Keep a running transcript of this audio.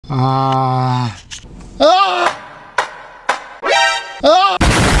How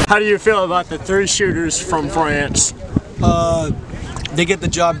do you feel about the 3 shooters from France? They get the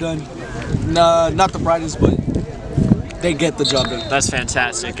job done. Not the brightest, but they get the job done. That's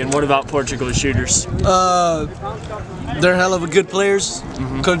fantastic. And what about Portugal's shooters? They're hell of a good players.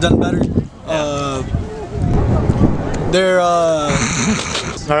 Could have done better. They're All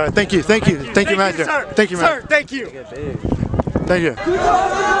right, thank you, manager. Thank you, sir. Thank you. Thank you.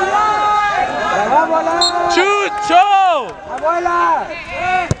 Chucho!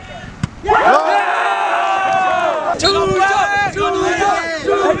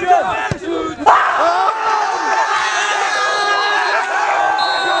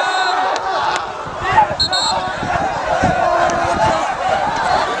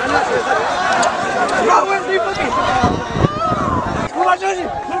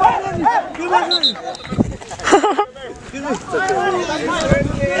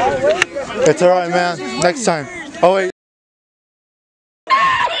 It's alright, man. Next time. Oh wait.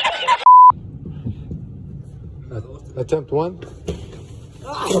 Attempt 1.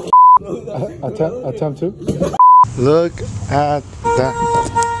 Attempt 2. Look at that.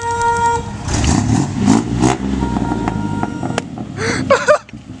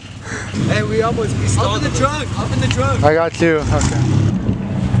 Hey, we almost up in the trunk. Up in the trunk. I got you. Okay.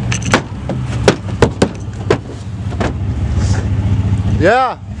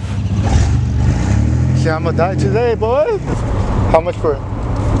 Yeah. See, I'm gonna die today, boy. How much for it?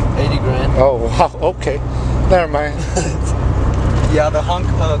 80 grand. Oh wow. Okay. Never mind. Yeah, the hunk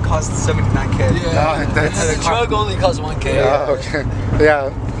cost 79K. Yeah, The truck only costs 1K. Yeah. Okay. Yeah.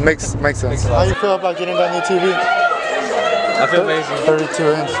 Makes sense. How you feel about getting that new TV? I feel amazing.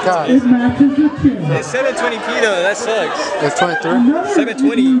 32-inch. God. It's 720p though, that sucks. It's 23?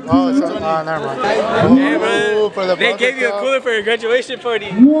 720. Oh, it's never mind. Hey, bro. For the They gave you a cooler for your graduation party.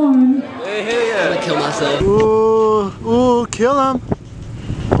 Hey, hell yeah. I'm gonna kill myself. Ooh, kill him.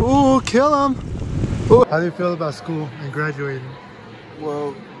 Ooh, kill him. Ooh. How do you feel about school and graduating?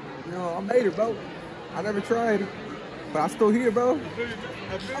 Well, you know, I made it, bro. I never tried, but I'm still here, bro.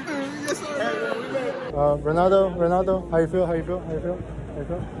 Yes, sir. Ronaldo, how you feel?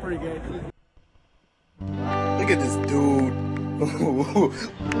 Pretty good. Look at this dude.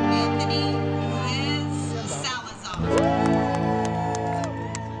 Anthony Ruiz Salazar.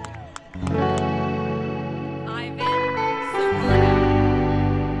 Ivan Serrano.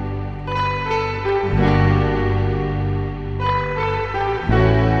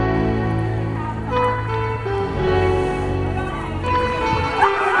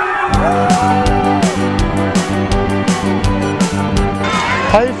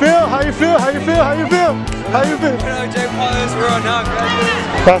 How you feel? Jay Paulus, we're on now,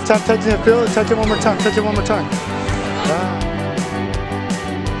 graduating. Last time touching the field, touch it one more time.